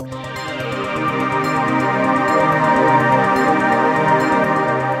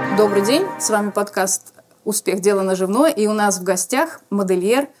Добрый день, с вами подкаст «Успех. Дело наживное», и у нас в гостях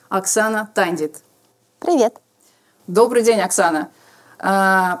модельер Оксана Тандит. Привет. Добрый день, Оксана.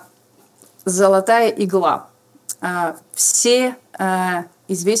 «Золотая игла». Все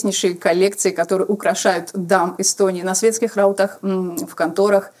известнейшие коллекции, которые украшают дам Эстонии на светских раутах, в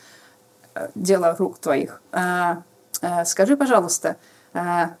конторах, дело рук твоих. Скажи, пожалуйста,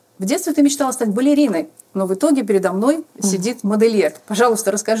 в детстве ты мечтала стать балериной, но в итоге передо мной сидит модельер.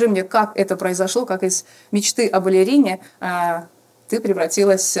 Пожалуйста, расскажи мне, как это произошло, как из мечты о балерине ты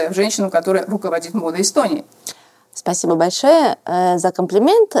превратилась в женщину, которая руководит модой Эстонии. Спасибо большое за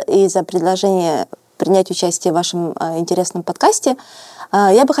комплимент и за предложение принять участие в вашем интересном подкасте.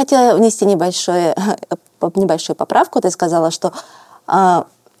 Я бы хотела внести небольшую поправку. Ты сказала, что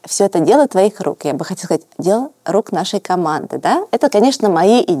все это дело твоих рук. Я бы хотела сказать, дело рук нашей команды. Да? Это, конечно,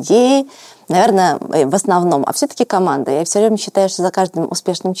 мои идеи, наверное, в основном, а все-таки команда. Я все время считаю, что за каждым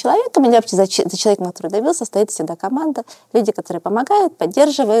успешным человеком или вообще за человеком, который добился, стоит всегда команда. Люди, которые помогают,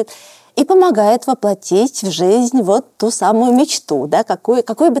 поддерживают и помогают воплотить в жизнь вот ту самую мечту, да, какой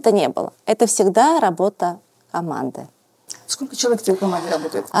бы то ни было. Это всегда работа команды. Сколько человек в твоей команде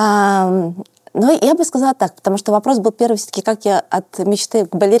работает? Ну, я бы сказала так, потому что вопрос был первый все-таки, как я от мечты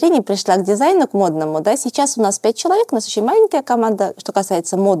к балерине пришла к дизайну, к модному. Да? Сейчас у нас 5 человек, у нас очень маленькая команда, что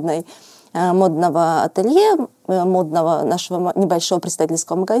касается модного ателье, модного нашего небольшого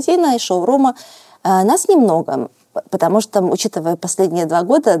представительского магазина и шоурума. Нас немного, потому что, учитывая последние 2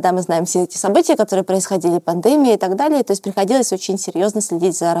 года, да, мы знаем все эти события, которые происходили, пандемия и так далее, то есть приходилось очень серьезно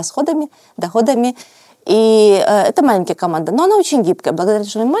следить за расходами, доходами. И это маленькая команда, но она очень гибкая. Благодаря тому,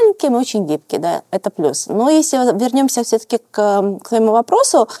 что мы маленькие, мы очень гибкие, да, это плюс. Но если вернемся все-таки к твоему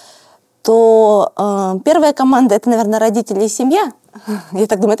вопросу, то первая команда – это, наверное, родители и семья. Я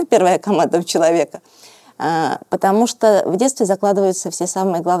так думаю, это первая команда у человека. Потому что в детстве закладываются все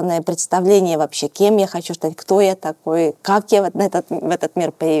самые главные представления вообще, кем я хочу стать, кто я такой, как я в этот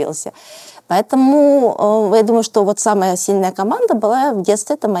мир появился. Поэтому я думаю, что вот самая сильная команда была в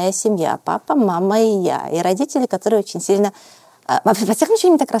детстве, это моя семья. Папа, мама и я. И родители, которые очень сильно... Во всяком случае,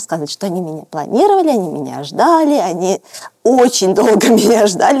 они так рассказывают, что они меня планировали, они меня ждали, они очень долго меня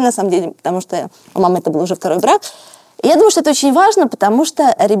ждали, на самом деле, потому что у мамы это был уже 2-й брак. И я думаю, что это очень важно, потому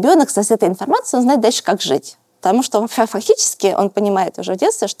что ребенок с этой информацией, он знает дальше, как жить. Потому что фактически он понимает уже в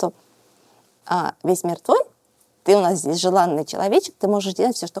детстве, что весь мир твой, ты у нас здесь желанный человечек, ты можешь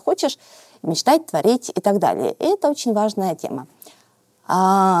делать все, что хочешь, мечтать, творить и так далее. И это очень важная тема.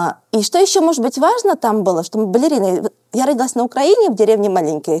 И что еще, может быть, важно там было, что мы балерины... Я родилась на Украине, в деревне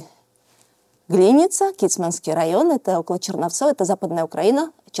маленькой Глиница, Кицманский район, это около Черновцова, это Западная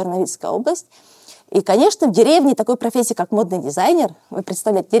Украина, Черновицкая область. И, конечно, в деревне такой профессии, как модный дизайнер, вы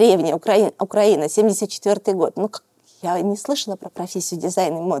представляете, деревня Украина, 74-й год. Я не слышала про профессию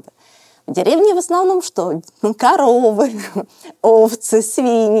дизайна и моды. В деревне в основном что? Коровы, овцы,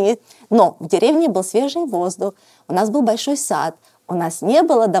 свиньи. Но в деревне был свежий воздух, у нас был большой сад, у нас не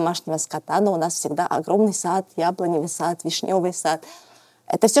было домашнего скота, но у нас всегда огромный сад, яблоневый сад, вишневый сад.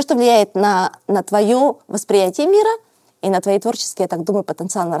 Это все, что влияет на твое восприятие мира и на твои творческие, я так думаю,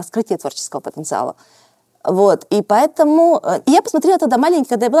 потенциал, на раскрытие творческого потенциала. Вот. И поэтому... Я посмотрела тогда маленькая,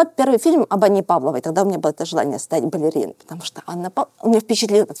 когда я была, первый фильм об Анне Павловой. Тогда у меня было это желание стать балериной, потому что меня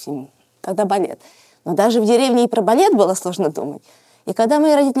впечатлил этот фильм. Тогда балет. Но даже в деревне и про балет было сложно думать. И когда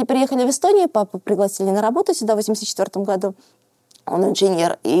мои родители приехали в Эстонию, папу пригласили на работу сюда в 1984 году, он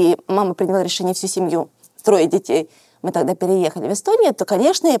инженер, и мама приняла решение всю семью, 3 детей. Мы тогда переехали в Эстонию, то,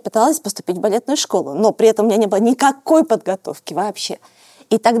 конечно, я пыталась поступить в балетную школу, но при этом у меня не было никакой подготовки вообще.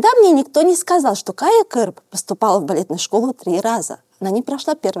 И тогда мне никто не сказал, что Кая Кырб поступала в балетную школу 3 раза. Она не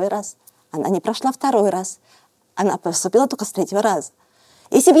прошла 1-й раз, она не прошла 2-й раз, она поступила только с 3-го раза.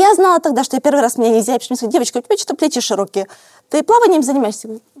 Если бы я знала тогда, что я 1-й раз меня не взяли, потому что девочка, у тебя что-то плечи широкие, ты плаванием занимаешься?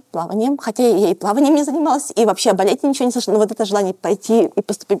 Я говорю, плаванием, хотя я и плаванием не занималась, и вообще о балете ничего не слышала, но вот это желание пойти и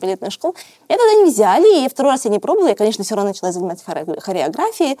поступить в балетную школу, меня тогда не взяли, и 2-й раз я не пробовала, я, конечно, все равно начала заниматься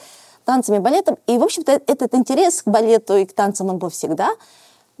хореографией, танцами, балетом, и, в общем-то, этот интерес к балету и к танцам, он был всегда,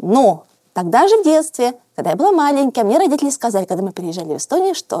 но тогда же в детстве, когда я была маленькая, мне родители сказали, когда мы переезжали в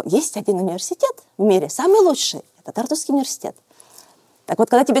Эстонию, что есть один университет в мире, самый лучший, это Тартуский университет. Так вот,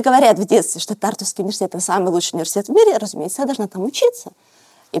 когда тебе говорят в детстве, что Тартуский университет – это самый лучший университет в мире, разумеется, я должна там учиться.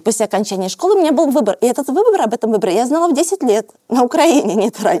 И после окончания школы у меня был выбор. И об этом выборе я знала в 10 лет. На Украине,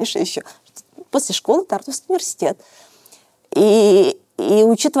 нет, раньше еще. После школы Тартуский университет. И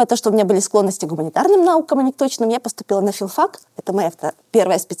учитывая то, что у меня были склонности к гуманитарным наукам, а не к точным, я поступила на филфак. Это моя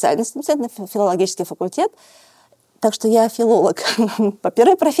первая специальность, на филологический факультет. Так что я филолог по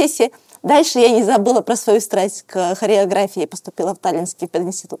первой профессии. Дальше я не забыла про свою страсть к хореографии. Поступила в Таллинский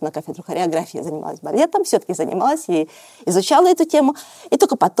пединститут на кафедру хореографии, занималась балетом, все-таки занималась и изучала эту тему. И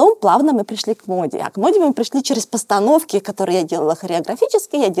только потом плавно мы пришли к моде. А к моде мы пришли через постановки, которые я делала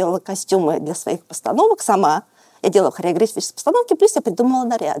хореографические. Я делала костюмы для своих постановок сама. Я делала хореографические постановки, плюс я придумывала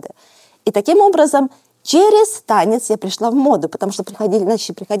наряды. И таким образом через танец я пришла в моду, потому что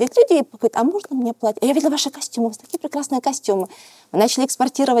начали приходить люди и говорят, а можно мне платье? Я видела ваши костюмы, у вас такие прекрасные костюмы. Мы начали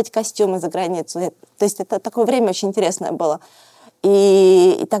экспортировать костюмы за границу. То есть это такое время очень интересное было.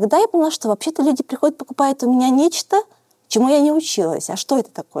 И тогда я поняла, что вообще-то люди приходят, покупают у меня нечто, чему я не училась. А что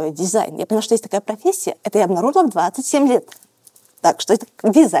это такое? Дизайн. Я поняла, что есть такая профессия. Это я обнаружила в 27 лет. Так, что это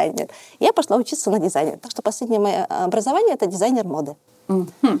дизайнер. Я пошла учиться на дизайнер. Так что последнее мое образование – это дизайнер моды.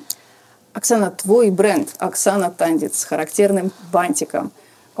 Оксана, твой бренд «Оксана Тандит» с характерным бантиком,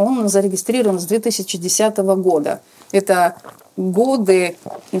 он зарегистрирован с 2010 года. Это годы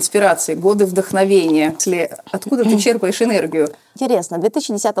инспирации, годы вдохновения. Откуда ты черпаешь энергию? Интересно, в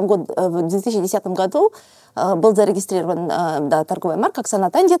 2010 году был зарегистрирован торговая марка «Оксана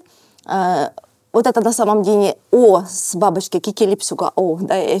Тандит». Вот это на самом деле О с бабочкой кикилипсуга О,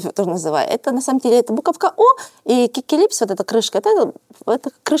 да, я ее тоже называю. Это на самом деле это буковка О, и кикилипс, вот эта крышка, это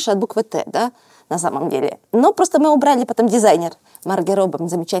крыша от буквы Т, да, на самом деле. Но просто мы убрали потом дизайнер Марги Робом,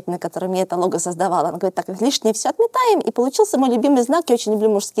 замечательный, который мне это лого создавала. Она говорит, так, лишнее все отметаем, и получился мой любимый знак. Я очень люблю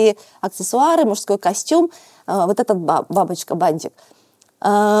мужские аксессуары, мужской костюм, вот этот бабочка-бантик.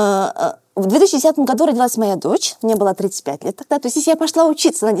 В 2010 году родилась моя дочь, мне было 35 лет тогда. То есть если я пошла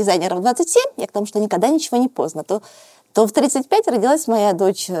учиться на дизайнера в 27, я к тому, что никогда ничего не поздно, то в 35 родилась моя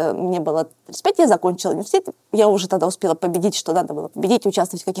дочь, мне было 35, я закончила университет, я уже тогда успела победить, что надо было победить,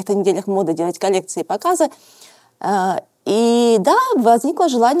 участвовать в каких-то неделях моды, делать коллекции, показы. И да, возникло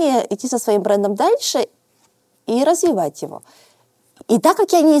желание идти со своим брендом дальше и развивать его. И так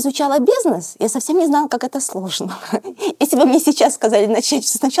как я не изучала бизнес, я совсем не знала, как это сложно. Если бы мне сейчас сказали начать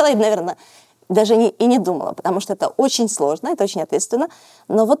сначала, я бы, наверное, даже и не думала, потому что это очень сложно, это очень ответственно.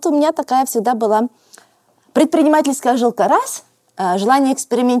 Но вот у меня такая всегда была предпринимательская жилка раз, желание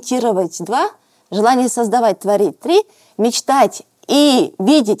экспериментировать два, желание создавать, творить три, мечтать и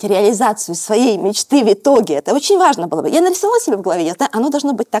видеть реализацию своей мечты в итоге. Это очень важно было бы. Я нарисовала себе в голове, оно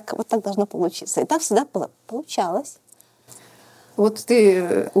должно быть так, вот так должно получиться. И так всегда получалось. Вот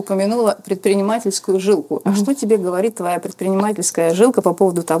ты упомянула предпринимательскую жилку. А что тебе говорит твоя предпринимательская жилка по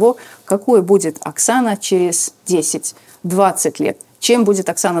поводу того, какой будет Оксана через 10-20 лет? Чем будет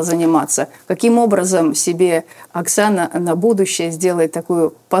Оксана заниматься? Каким образом себе Оксана на будущее сделает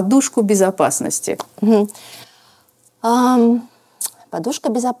такую подушку безопасности? Подушка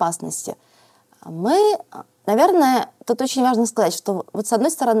безопасности. Наверное, тут очень важно сказать, что вот с одной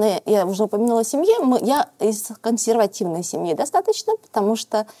стороны, я уже упомянула семье, я из консервативной семьи достаточно, потому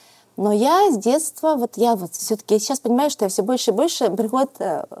что, но я с детства, я все-таки сейчас понимаю, что я все больше и больше приходят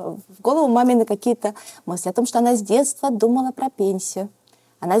в голову мамины какие-то мысли о том, что она с детства думала про пенсию.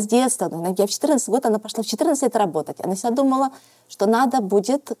 Она с детства, я в 14 год, она пошла в 14 лет работать. Она всегда думала, что надо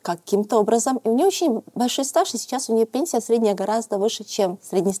будет каким-то образом. И у нее очень большой стаж, и сейчас у нее пенсия средняя гораздо выше, чем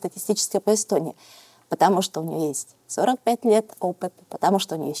среднестатистическая по Эстонии. Потому что у нее есть 45 лет опыта, потому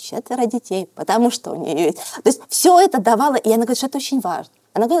что у нее есть 4 детей, потому что у нее есть... То есть все это давало, и она говорит, что это очень важно.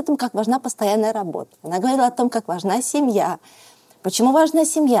 Она говорит о том, как важна постоянная работа. Она говорила о том, как важна семья. Почему важна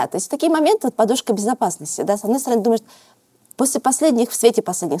семья? То есть в такие моменты подушка безопасности. Да? С одной стороны, думаешь, в свете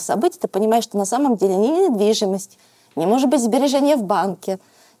последних событий ты понимаешь, что на самом деле ни недвижимость, не может быть сбережения в банке,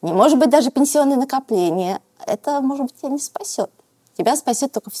 не может быть даже пенсионные накопления. Это, может быть, тебя не спасет. Тебя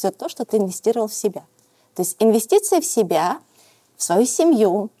спасет только все то, что ты инвестировал в себя. То есть инвестиции в себя, в свою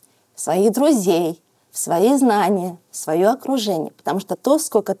семью, в своих друзей, в свои знания, в свое окружение. Потому что то,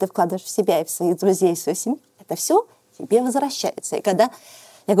 сколько ты вкладываешь в себя и в своих друзей, и в свою семью, это все тебе возвращается. И когда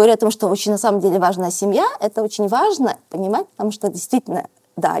я говорю о том, что очень на самом деле важна семья, это очень важно понимать, потому что действительно,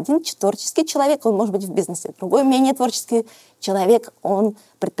 да, один творческий человек, он может быть в бизнесе, другой менее творческий человек, он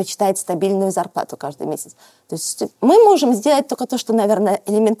предпочитает стабильную зарплату каждый месяц. То есть мы можем сделать только то, что, наверное,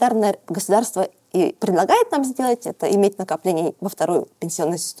 элементарное государство и предлагает нам сделать, это иметь накопление во второй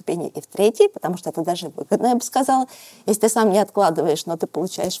пенсионной ступени и в третьей, потому что это даже выгодно, я бы сказала. Если ты сам не откладываешь, но ты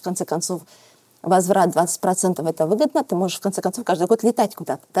получаешь, в конце концов, возврат 20%, это выгодно, ты можешь, в конце концов, каждый год летать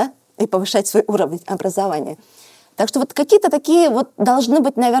куда-то, да, и повышать свой уровень образования. Так что вот какие-то такие вот должны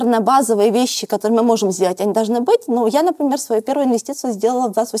быть, наверное, базовые вещи, которые мы можем сделать, они должны быть. Но я, например, свою первую инвестицию сделала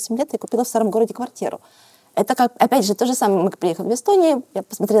в 28 лет и купила в старом городе квартиру. Это как, опять же, то же самое. Мы приехали в Эстонию, я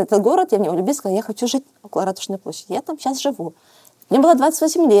посмотрела этот город, я в него влюбилась, сказала, я хочу жить около Ратушной площади. Я там сейчас живу. Мне было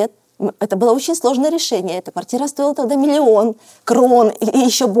 28 лет, Это было очень сложное решение. Эта квартира стоила тогда 1 000 000 крон и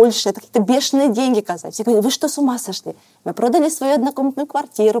еще больше. Это какие-то бешеные деньги, казалось. Все говорили, вы что, с ума сошли? Мы продали свою однокомнатную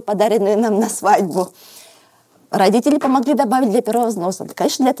квартиру, подаренную нам на свадьбу. Родители помогли добавить для первого взноса.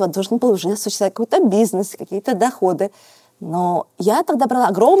 Конечно, для этого должен был уже существовать какой-то бизнес, какие-то доходы. Но я тогда брала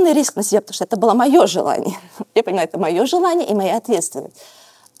огромный риск на себя, потому что это было мое желание. Я понимаю, это мое желание и моя ответственность.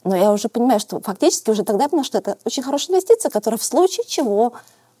 Но я уже понимаю, что фактически уже тогда поняла, что это очень хорошая инвестиция, которая в случае чего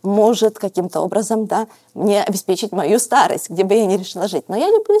может каким-то образом, да, мне обеспечить мою старость, где бы я ни решила жить. Но я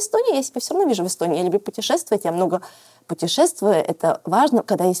люблю Эстонию, я себя все равно вижу в Эстонии. Я люблю путешествовать, я много путешествую. Это важно,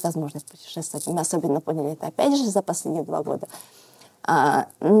 когда есть возможность путешествовать. Мы особенно поняли это, опять же, за последние 2 года.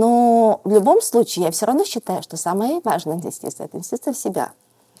 Но в любом случае я все равно считаю, что самая важная инвестиция – это инвестиция в себя.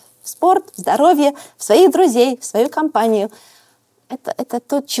 В спорт, в здоровье, в своих друзей, в свою компанию. Это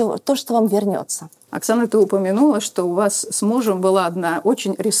то, что вам вернется. Оксана, ты упомянула, что у вас с мужем была одна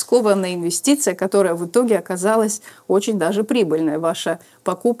очень рискованная инвестиция, которая в итоге оказалась очень даже прибыльной. Ваша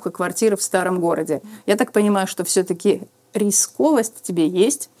покупка квартиры в старом городе. Я так понимаю, что все-таки рисковость в тебе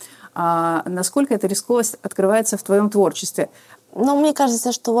есть. А насколько эта рисковость открывается в твоем творчестве? Ну, мне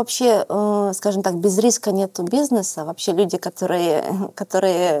кажется, что вообще, скажем так, без риска нету бизнеса. Вообще люди, которые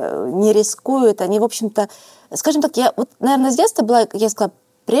не рискуют, они, в общем-то, скажем так, я, вот, наверное, с детства была, я сказала,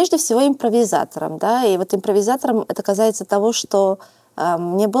 прежде всего импровизатором, да, и вот импровизатором это касается того, что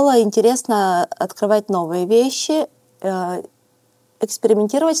мне было интересно открывать новые вещи,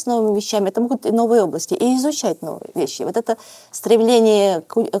 экспериментировать с новыми вещами, это могут и новые области, и изучать новые вещи. Вот это стремление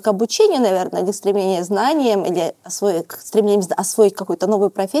к обучению, наверное, или стремление к знаниям, или стремление освоить какую-то новую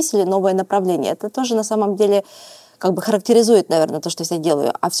профессию или новое направление, это тоже на самом деле как бы характеризует, наверное, то, что я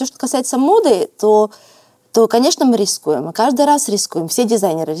делаю. А все, что касается моды, то, конечно, мы рискуем. Мы каждый раз рискуем. Все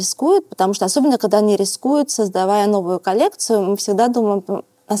дизайнеры рискуют, потому что особенно, когда они рискуют, создавая новую коллекцию, мы всегда думаем,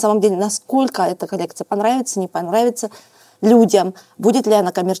 на самом деле, насколько эта коллекция понравится, не понравится людям, будет ли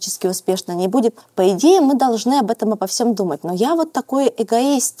она коммерчески успешна, не будет. По идее, мы должны об этом обо всем думать. Но я вот такой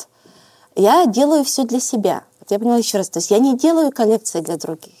эгоист. Я делаю все для себя. Вот я поняла еще раз, то есть я не делаю коллекции для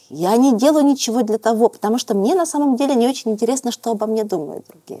других. Я не делаю ничего для того, потому что мне на самом деле не очень интересно, что обо мне думают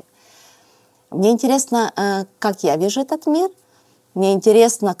другие. Мне интересно, как я вижу этот мир. Мне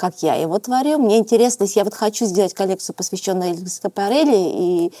интересно, как я его творю. Мне интересно, если я вот хочу сделать коллекцию, посвященную Эльзе Скапарелли,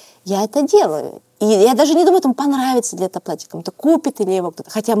 и я это делаю. И я даже не думаю, ему понравится ли это платье, кому-то купит или его кто-то.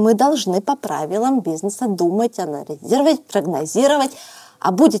 Хотя мы должны по правилам бизнеса думать, анализировать, прогнозировать,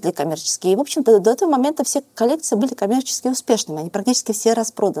 а будет ли коммерчески. И, в общем-то, до этого момента все коллекции были коммерчески успешными. Они практически все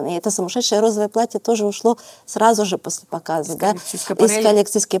распроданы. И это сумасшедшее розовое платье тоже ушло сразу же после показа. Из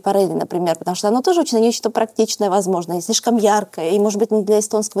коллекции Скапарелли, например. Потому что оно тоже очень нечто практичное, возможно, и слишком яркое, и, может быть, не для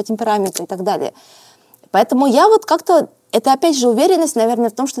эстонского темперамента и так далее. Поэтому я вот как-то... Это, опять же, уверенность, наверное,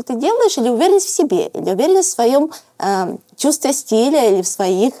 в том, что ты делаешь, или уверенность в себе, или уверенность в своем чувстве стиля, или в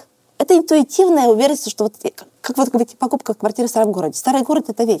своих... Это интуитивная уверенность, что вот как вот говорите, покупка квартиры в старом городе. Старый город –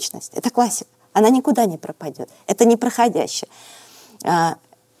 это вечность, это классика. Она никуда не пропадет, это непроходящее.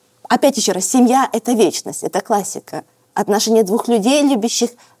 Опять еще раз, семья – это вечность, это классика. Отношения 2 людей,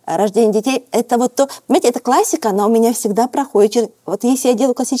 любящих, рождение детей – это вот то… Понимаете, это классика, она у меня всегда проходит. Вот если я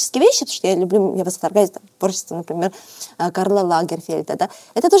делаю классические вещи, потому что я люблю, я восторгаюсь творчеством, например, Карла Лагерфельда, да,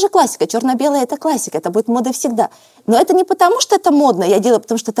 это тоже классика. Черно-белое – это классика, это будет модой всегда. Но это не потому, что это модно, я делаю,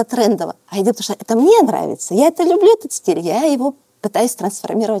 потому что это трендово, а я делаю, потому что это мне нравится. Я это люблю, этот стиль, я его пытаюсь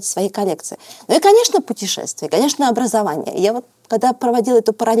трансформировать в свои коллекции. Ну и, конечно, путешествия, конечно, образование. Я вот, когда проводила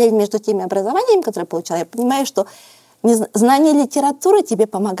эту параллель между теми образованиями, которые я получала, я понимаю, что знание литературы тебе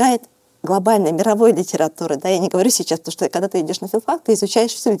помогает глобальной, мировой литературы. Да? Я не говорю сейчас, потому что когда ты идешь на филфак, ты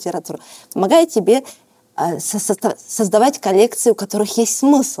изучаешь всю литературу. Помогает тебе создавать коллекции, у которых есть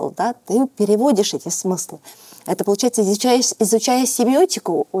смысл. Да? Ты переводишь эти смыслы. Это, получается, изучая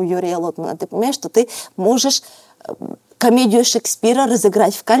семиотику у Юрия Лотмана, ты понимаешь, что ты можешь комедию Шекспира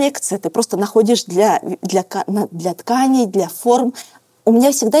разыграть в коллекции. Ты просто находишь для тканей, для форм. У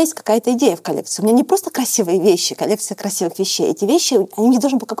меня всегда есть какая-то идея в коллекции. У меня не просто красивые вещи, коллекция красивых вещей. Эти вещи, у них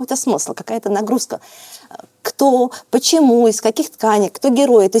должен быть какой-то смысл, какая-то нагрузка. Кто, почему, из каких тканей, кто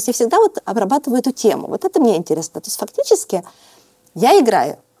герои. То есть я всегда вот обрабатываю эту тему. Вот это мне интересно. То есть фактически я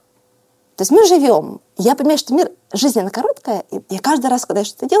играю. То есть мы живем. Я понимаю, что мир жизненно короткая, и я каждый раз, когда я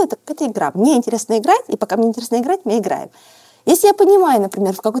что-то делаю, это какая-то игра. Мне интересно играть, и пока мне интересно играть, мы играем. Если я понимаю,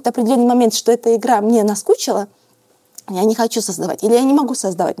 например, в какой-то определенный момент, что эта игра мне наскучила, я не хочу создавать, или я не могу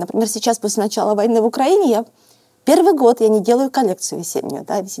создавать. Например, сейчас, после начала войны в Украине, первый год я не делаю коллекцию весеннюю,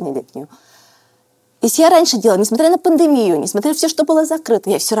 да, весенне-летнюю. Если я раньше делала, несмотря на пандемию, несмотря на все, что было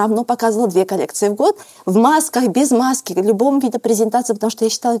закрыто, я все равно показывала 2 коллекции в год в масках, без маски, в любом виде презентации, потому что я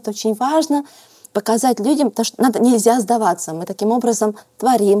считала это очень важно показать людям, потому что нельзя сдаваться. Мы таким образом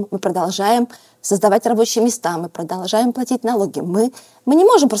творим, мы продолжаем создавать рабочие места, мы продолжаем платить налоги. Мы не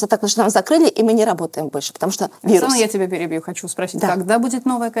можем просто так, что нам закрыли, и мы не работаем больше, потому что вирус. Оксана, я тебя перебью, хочу спросить, когда будет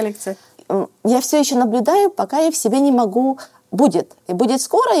новая коллекция? Я все еще наблюдаю, пока я в себе не могу. Будет. И будет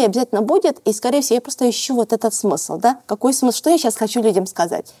скоро, и обязательно будет. И, скорее всего, я просто ищу вот этот смысл. Да? Какой смысл? Что я сейчас хочу людям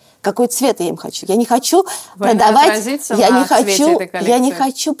сказать? Какой цвет я им хочу? Я не хочу продавать... Я не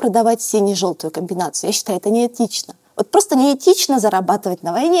хочу продавать сине-желтую комбинацию. Я считаю, это неэтично. Вот просто неэтично зарабатывать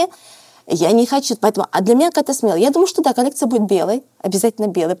на войне. Я не хочу. Поэтому, а для меня какая-то смело. Я думаю, что да, коллекция будет белой. Обязательно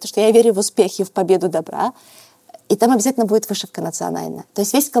белой. Потому что я верю в успехи, в победу добра. И там обязательно будет вышивка национальная. То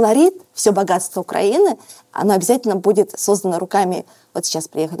есть весь колорит, все богатство Украины, оно обязательно будет создано руками. Вот сейчас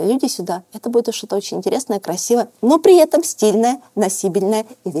приехали люди сюда. Это будет что-то очень интересное, красивое, но при этом стильное, носибельное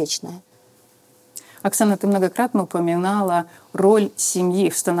и вечное. Оксана, ты многократно упоминала роль семьи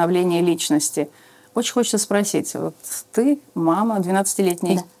в становлении личности. Очень хочется спросить, вот ты мама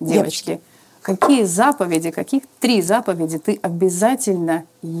 12-летней девочки. Какие 3 заповеди ты обязательно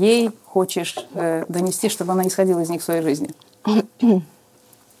ей хочешь донести, чтобы она исходила из них в своей жизни?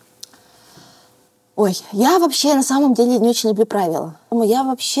 Ой, я вообще на самом деле не очень люблю правила. Я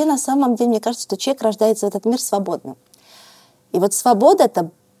вообще на самом деле, мне кажется, что человек рождается в этот мир свободным. И вот свобода –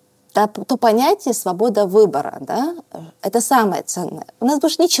 это то понятие свобода выбора, да? Это самое ценное. У нас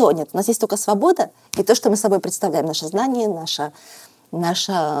больше ничего нет. У нас есть только свобода и то, что мы собой представляем, наше знание,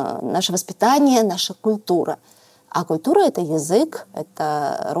 наше воспитание, наша культура. А культура – это язык,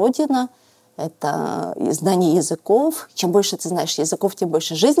 это родина, это знание языков. Чем больше ты знаешь языков, тем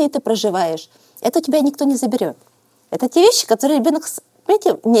больше жизни ты проживаешь. Это у тебя никто не заберет. Это те вещи, которые ребенок...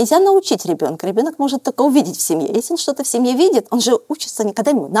 Понимаете, нельзя научить ребенка. Ребенок может только увидеть в семье. Если он что-то в семье видит, он же учится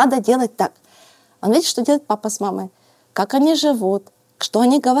никогда ему. Надо делать так. Он видит, что делает папа с мамой, как они живут, что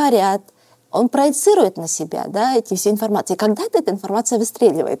они говорят. Он проецирует на себя, да, эти все информации. И когда-то эта информация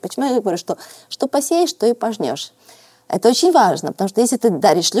выстреливает. Почему я говорю, что посеешь, то и пожнешь. Это очень важно, потому что если ты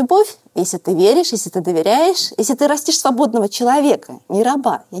даришь любовь, если ты веришь, если ты доверяешь, если ты растишь свободного человека, не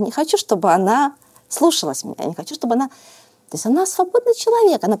раба. Я не хочу, чтобы она слушалась меня, я не хочу, чтобы она... То есть она свободный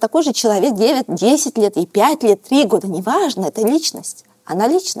человек, она такой же человек 9, 10 лет, и 5 лет, 3 года, неважно, это личность. Она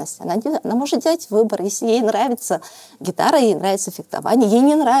личность, она может делать выбор. Если ей нравится гитара, ей нравится фехтование, ей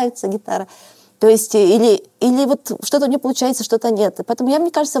не нравится гитара. То есть или вот что-то у нее получается, что-то нет. И поэтому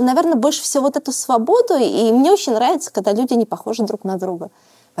мне кажется, наверное, больше всего вот эту свободу, и мне очень нравится, когда люди не похожи друг на друга.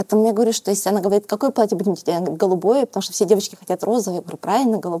 Поэтому я говорю, что если она говорит, какое платье будем делать, она говорит, голубое, потому что все девочки хотят розовое. Я говорю,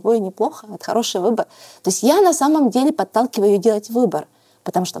 правильно, голубое неплохо, это хороший выбор. То есть я на самом деле подталкиваю ее делать выбор.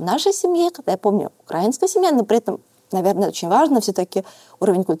 Потому что в нашей семье, когда я помню, украинская семья, но при этом, наверное, очень важно все-таки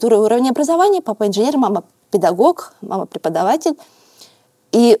уровень культуры, уровень образования. Папа инженер, мама педагог, мама преподаватель.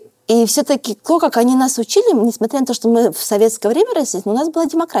 И все-таки то, как они нас учили, несмотря на то, что мы в советское время росли, у нас была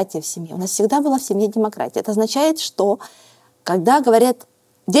демократия в семье. У нас всегда была в семье демократия. Это означает, что когда говорят,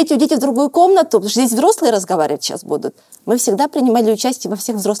 дети, уйдите в другую комнату, потому что здесь взрослые разговаривать сейчас будут, мы всегда принимали участие во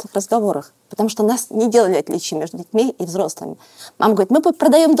всех взрослых разговорах, потому что нас не делали отличия между детьми и взрослыми. Мама говорит, мы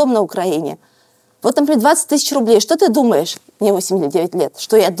продаем дом на Украине. Вот, например, 20 тысяч рублей. Что ты думаешь? Мне 8 или 9 лет.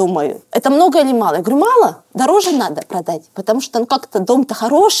 Что я думаю? Это много или мало? Я говорю, мало. Дороже надо продать. Потому что как-то дом-то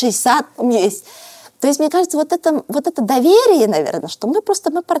хороший, сад там есть. То есть, мне кажется, вот это доверие, наверное, что мы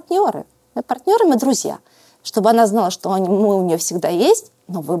партнеры. Мы партнеры, мы друзья. Чтобы она знала, что мы у нее всегда есть,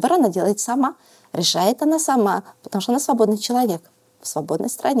 но выбор она делает сама. Решает она сама. Потому что она свободный человек в свободной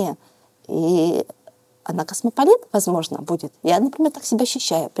стране. И она космополит, возможно, будет. Я, например, так себя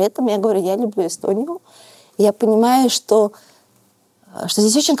ощущаю. При этом я говорю, я люблю Эстонию. И я понимаю, что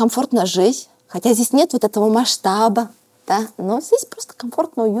здесь очень комфортно жить. Хотя здесь нет вот этого масштаба. Да? Но здесь просто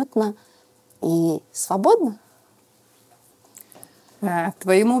комфортно, уютно и свободно.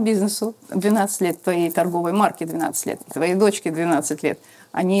 Твоему бизнесу 12 лет, твоей торговой марке 12 лет, твоей дочке 12 лет.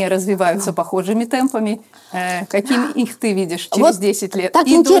 Они развиваются похожими темпами. Какими их ты видишь через 10 лет? Так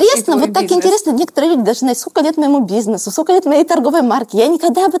интересно, интересно. Некоторые люди даже знают, сколько лет моему бизнесу, сколько лет моей торговой марке. Я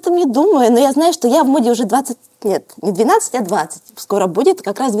никогда об этом не думаю, но я знаю, что я в моде уже 20 лет. Не 12, а 20. Скоро будет.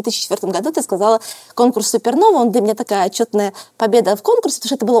 Как раз в 2004 году ты сказала конкурс «Супернова». Он для меня такая отчетная победа в конкурсе, потому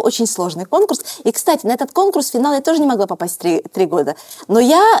что это был очень сложный конкурс. И, кстати, на этот конкурс в финал я тоже не могла попасть 3 года. Но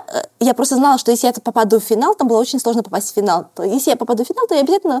я просто знала, что если я попаду в финал, там было очень сложно попасть в финал. То если я попаду в финал, то я я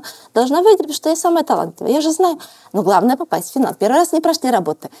обязательно должна выиграть, потому что я самая талантливая. Я же знаю. Но главное попасть в финал. Первый раз не прошли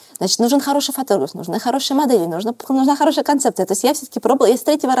работы. Значит, нужен хороший фотограф, нужны хорошие модели, нужна хорошая концепция. То есть я все-таки пробовала. Я с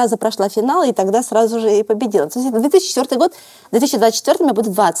 3-го раза прошла финал, и тогда сразу же и победила. То есть 2004 год, в 2024 мне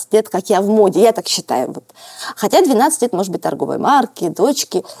будет 20 лет, как я в моде. Я так считаю. Вот. Хотя 12 лет, может быть, торговой марки,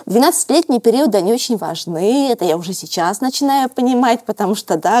 дочки. 12-летние периоды, они очень важны. Это я уже сейчас начинаю понимать, потому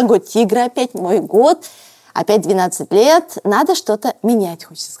что, да, год тигра опять, мой год. Опять 12 лет, надо что-то менять,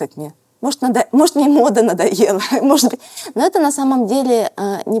 хочется сказать мне. Может, мне мода надоела, может быть. Но это на самом деле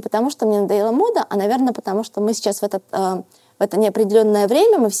не потому, что мне надоела мода, а, наверное, потому что мы сейчас в это неопределенное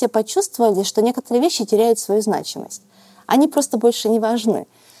время мы все почувствовали, что некоторые вещи теряют свою значимость. Они просто больше не важны.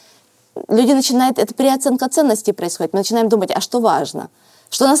 Люди начинают, это переоценка ценностей происходит, мы начинаем думать, а что важно?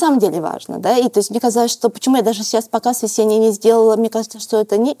 Что на самом деле важно, да, и то есть мне казалось, что почему я даже сейчас показ весенний не сделала, мне кажется, что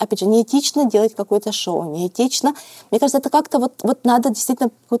это опять же, неэтично делать какое-то шоу, неэтично. Мне кажется, это как-то вот надо действительно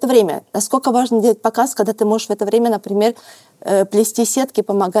какое-то время. Насколько важно делать показ, когда ты можешь в это время, например, плести сетки,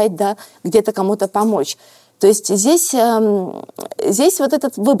 помогать, да, где-то кому-то помочь. То есть здесь вот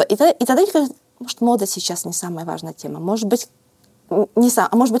этот выбор. И тогда, мне кажется, может, мода сейчас не самая важная тема, может быть,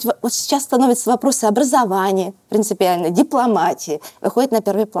 может быть, вот сейчас становятся вопросы образования принципиально, дипломатии, выходят на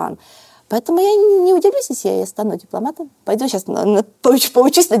первый план. Поэтому я не удивлюсь, если я стану дипломатом. Пойду сейчас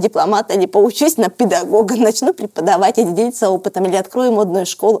поучусь на дипломата или поучусь на педагога, начну преподавать или делиться опытом, или открою модную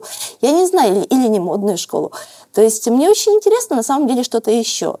школу. Я не знаю, или не модную школу. То есть мне очень интересно на самом деле что-то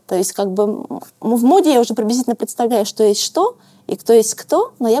еще. То есть как бы в моде я уже приблизительно представляю, что есть что, и кто есть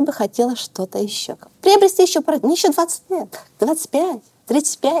кто, но я бы хотела что-то еще. Приобрести еще, мне еще 20 лет, 25,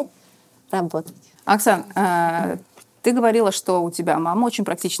 35 работать. Оксан, ты говорила, что у тебя мама очень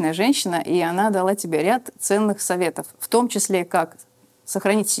практичная женщина, и она дала тебе ряд ценных советов, в том числе, как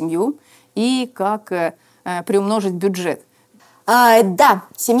сохранить семью и как приумножить бюджет. Да,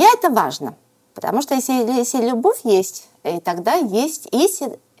 семья – это важно, потому что если любовь есть, и тогда есть,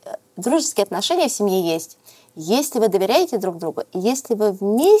 если дружеские отношения в семье есть, если вы доверяете друг другу, если вы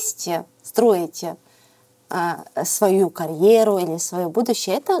вместе строите свою карьеру или свое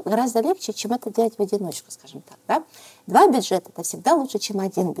будущее, это гораздо легче, чем это делать в одиночку, скажем так. Да? 2 бюджета – это всегда лучше, чем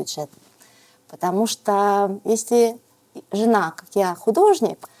 1 бюджет. Потому что если жена, как я,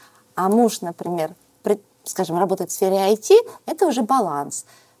 художник, а муж, например, скажем, работает в сфере IT, это уже баланс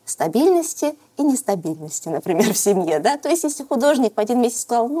стабильности и нестабильности, например, в семье. Да? То есть если художник в 1 месяц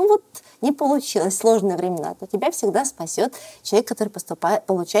сказал, ну вот не получилось, сложные времена, то тебя всегда спасет человек, который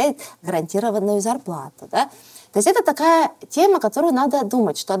получает гарантированную зарплату. Да? То есть это такая тема, которую надо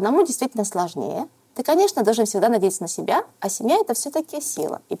думать, что одному действительно сложнее. Ты, конечно, должен всегда надеяться на себя, а семья – это все-таки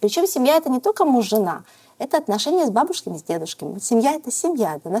сила. И причем семья – это не только муж-жена, это отношения с бабушками, с дедушками. Семья – это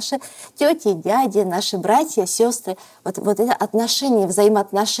семья, это наши тети и дяди, наши братья, сестры. Вот это отношения,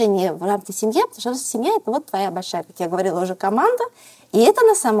 взаимоотношения в рамке семьи, потому что семья – это вот твоя большая, как я говорила, уже команда. И это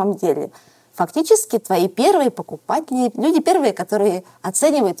на самом деле фактически твои первые покупатели, люди первые, которые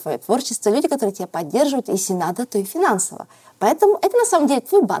оценивают твое творчество, люди, которые тебя поддерживают, если надо, то и финансово. Поэтому это на самом деле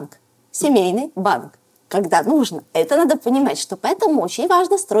твой банк, семейный банк, когда нужно. Это надо понимать, что поэтому очень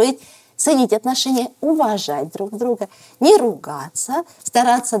важно ценить отношения, уважать друг друга, не ругаться,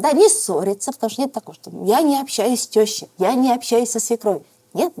 стараться, да, не ссориться, потому что нет такого, что я не общаюсь с тещей, я не общаюсь со свекровью.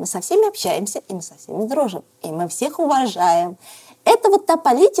 Нет, мы со всеми общаемся, и мы со всеми дружим, и мы всех уважаем. Это вот та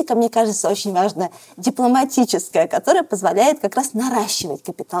политика, мне кажется, очень важная, дипломатическая, которая позволяет как раз наращивать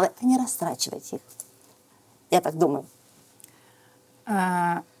капиталы, а не растрачивать их. Я так думаю.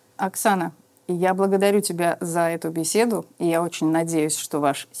 Оксана, я благодарю тебя за эту беседу, и я очень надеюсь, что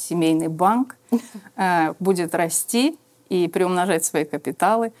ваш семейный банк будет расти и приумножать свои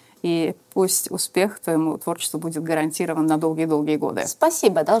капиталы, и пусть успех твоему творчеству будет гарантирован на долгие-долгие годы.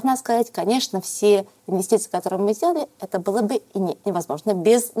 Спасибо. Должна сказать, конечно, все инвестиции, которые мы сделали, это было бы и невозможно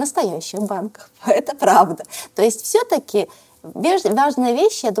без настоящих банков. Это правда. То есть все-таки важная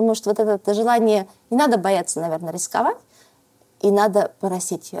вещь, я думаю, что вот это желание, не надо бояться, наверное, рисковать, и надо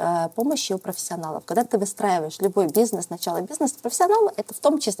просить помощи у профессионалов. Когда ты выстраиваешь любой бизнес, начало бизнеса, профессионалы — это в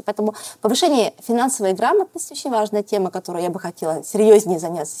том числе. Поэтому повышение финансовой грамотности — очень важная тема, которой я бы хотела серьезнее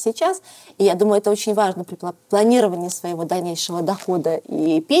заняться сейчас. И я думаю, это очень важно при планировании своего дальнейшего дохода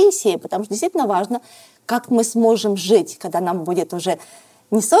и пенсии, потому что действительно важно, как мы сможем жить, когда нам будет уже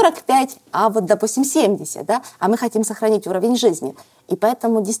не 45, а вот, допустим, 70, да? А мы хотим сохранить уровень жизни. И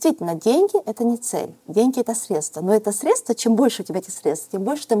поэтому действительно деньги – это не цель, деньги – это средства. Но это средства, чем больше у тебя этих средств, тем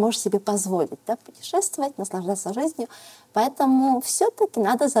больше ты можешь себе позволить, да? Путешествовать, наслаждаться жизнью. Поэтому все-таки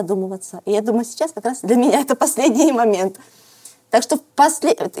надо задумываться. И я думаю, сейчас как раз для меня это последний момент. Так что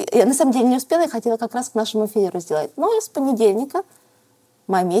я на самом деле не успела, я хотела как раз к нашему эфиру сделать. Но с понедельника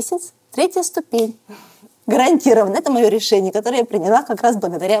май месяц, 3-я ступень. Гарантированно. Это мое решение, которое я приняла как раз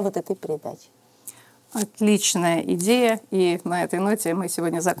благодаря вот этой передаче. Отличная идея. И на этой ноте мы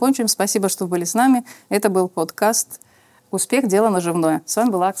сегодня закончим. Спасибо, что были с нами. Это был подкаст «Успех. Дело наживное». С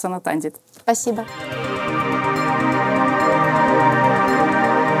вами была Оксана Тандит. Спасибо.